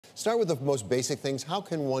Start with the most basic things. How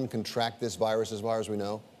can one contract this virus as far as we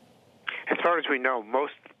know? As far as we know,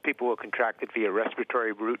 most people will contract it via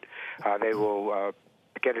respiratory route. They will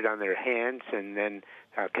get it on their hands and then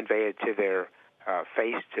convey it to their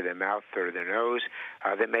face, to their mouth or their nose.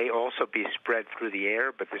 They may also be spread through the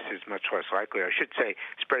air, but this is much less likely. I should say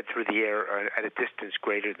spread through the air at a distance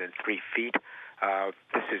greater than 3 feet.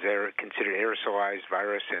 This is considered aerosolized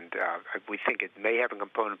virus, and we think it may have a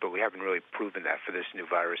component, but we haven't really proven that for this new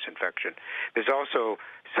virus infection. There's also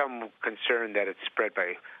some concern that it's spread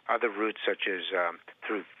by other routes, such as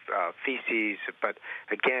through feces, but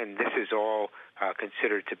again, this is all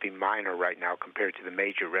considered to be minor right now compared to the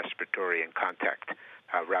major respiratory and contact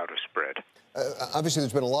route of spread. Obviously,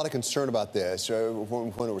 there's been a lot of concern about this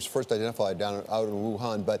when it was first identified out in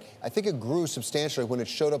Wuhan, but I think it grew substantially when it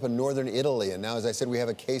showed up in northern Italy, and now, as I said, we have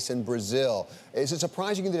a case in Brazil. Is it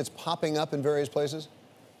surprising that it's popping up in various places?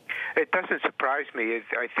 It doesn't surprise me.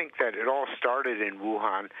 I think that it all started in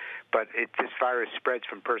Wuhan, but this virus spreads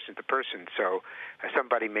from person to person, so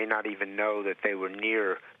somebody may not even know that they were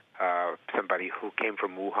near somebody who came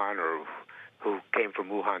from Wuhan or who came from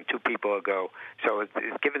Wuhan 2 people ago. So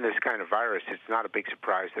given this kind of virus, it's not a big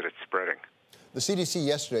surprise that it's spreading. The CDC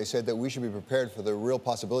yesterday said that we should be prepared for the real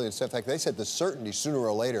possibility. In fact, they said the certainty sooner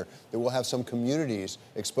or later that we'll have some communities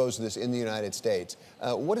exposed to this in the United States.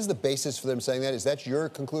 What is the basis for them saying that? Is that your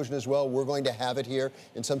conclusion as well? We're going to have it here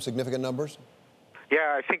in some significant numbers?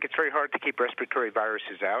 Yeah, I think it's very hard to keep respiratory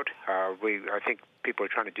viruses out. I think people are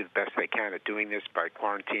trying to do the best they can at doing this by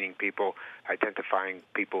quarantining people, identifying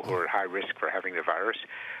people who are at high risk for having the virus.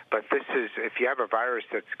 But this is, if you have a virus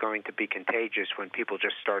that's going to be contagious when people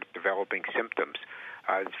just start developing symptoms,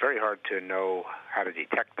 it's very hard to know how to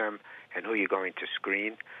detect them and who you're going to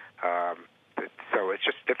screen. So it's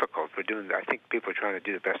just difficult. I think people are trying to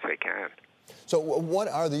do the best they can. So what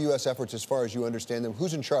are the U.S. efforts as far as you understand them?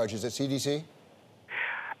 Who's in charge? Is it CDC?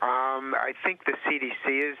 I think the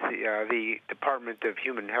CDC is. The Department of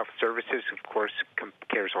Human Health Services, of course,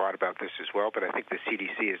 cares a lot about this as well, but I think the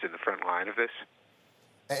CDC is in the front line of this.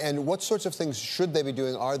 And what sorts of things should they be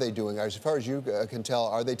doing, are they doing? As far as you can tell,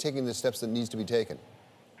 are they taking the steps that needs to be taken?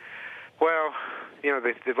 Well,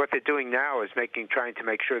 what they're doing now is trying to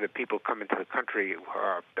make sure that people come into the country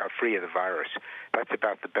are free of the virus. That's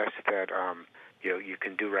about the best that you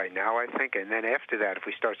can do right now, I think. And then after that, if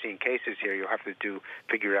we start seeing cases here, you'll have to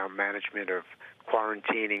figure out management of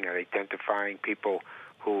quarantining and identifying people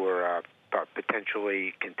who are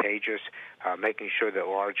potentially contagious, making sure that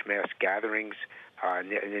large mass gatherings,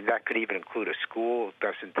 and that could even include a school,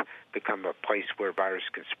 doesn't become a place where virus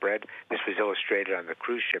can spread. This was illustrated on the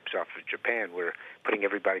cruise ships off of Japan, where putting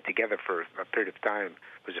everybody together for a period of time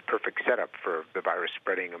was a perfect setup for the virus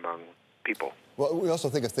spreading among people. Well, we also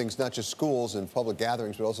think of things, not just schools and public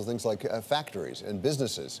gatherings, but also things like factories and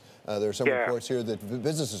businesses. There are some reports here that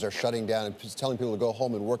businesses are shutting down and telling people to go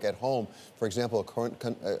home and work at home. For example,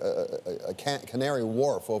 a Canary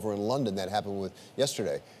Wharf over in London that happened with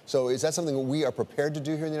yesterday. So is that something that we are prepared to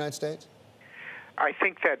do here in the United States? I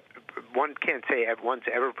think that one can't say one's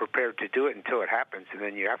ever prepared to do it until it happens, and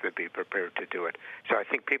then you have to be prepared to do it. So I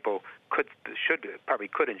think people probably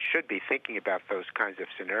could and should be thinking about those kinds of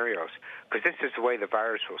scenarios, because this is the way the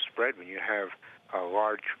virus will spread when you have a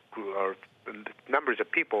large or numbers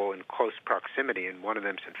of people in close proximity, and one of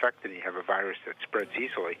them's infected, and you have a virus that spreads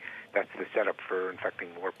easily. That's the setup for infecting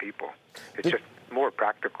more people. It's just more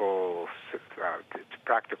practical. It's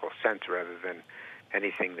practical sense rather than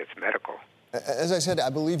anything that's medical. As I said, I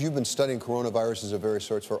believe you've been studying coronaviruses of various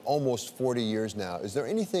sorts for almost 40 years now. Is there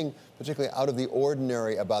anything particularly out of the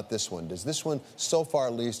ordinary about this one? Does this one, so far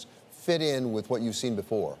at least, fit in with what you've seen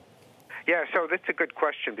before? Yeah, so that's a good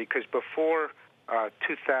question, because before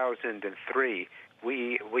 2003,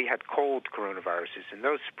 we had cold coronaviruses, and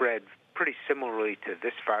those spread pretty similarly to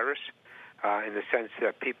this virus in the sense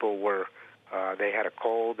that people were they had a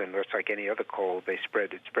cold, and just like any other cold, it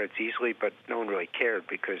spreads easily, but no one really cared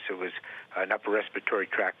because it was an upper respiratory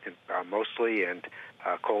tract mostly, and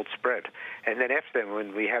cold spread. And then after that,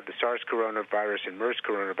 when we had the SARS coronavirus and MERS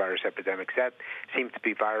coronavirus epidemics, that seemed to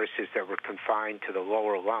be viruses that were confined to the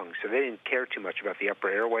lower lungs. So they didn't care too much about the upper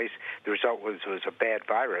airways. The result was a bad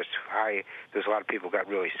virus. There's a lot of people got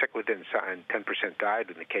really sick with it, and 10% died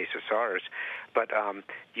in the case of SARS. But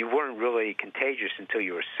you weren't really contagious until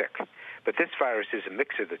you were sick. But this virus is a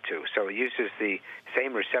mix of the two. So it uses the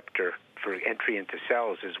same receptor for entry into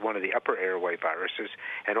cells as one of the upper airway viruses,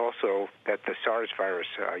 and also that the SARS virus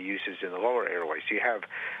uses in the lower airway. So you have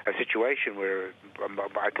a situation where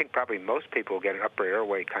I think probably most people get an upper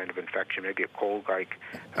airway kind of infection, maybe a cold-like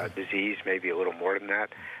disease, maybe a little more than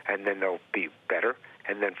that, and then they'll be better.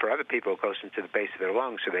 And then for other people, it goes into the base of their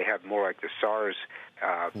lungs, so they have more like the SARS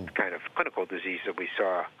kind of clinical disease that we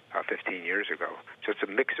saw 15 years ago. So it's a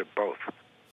mix of both.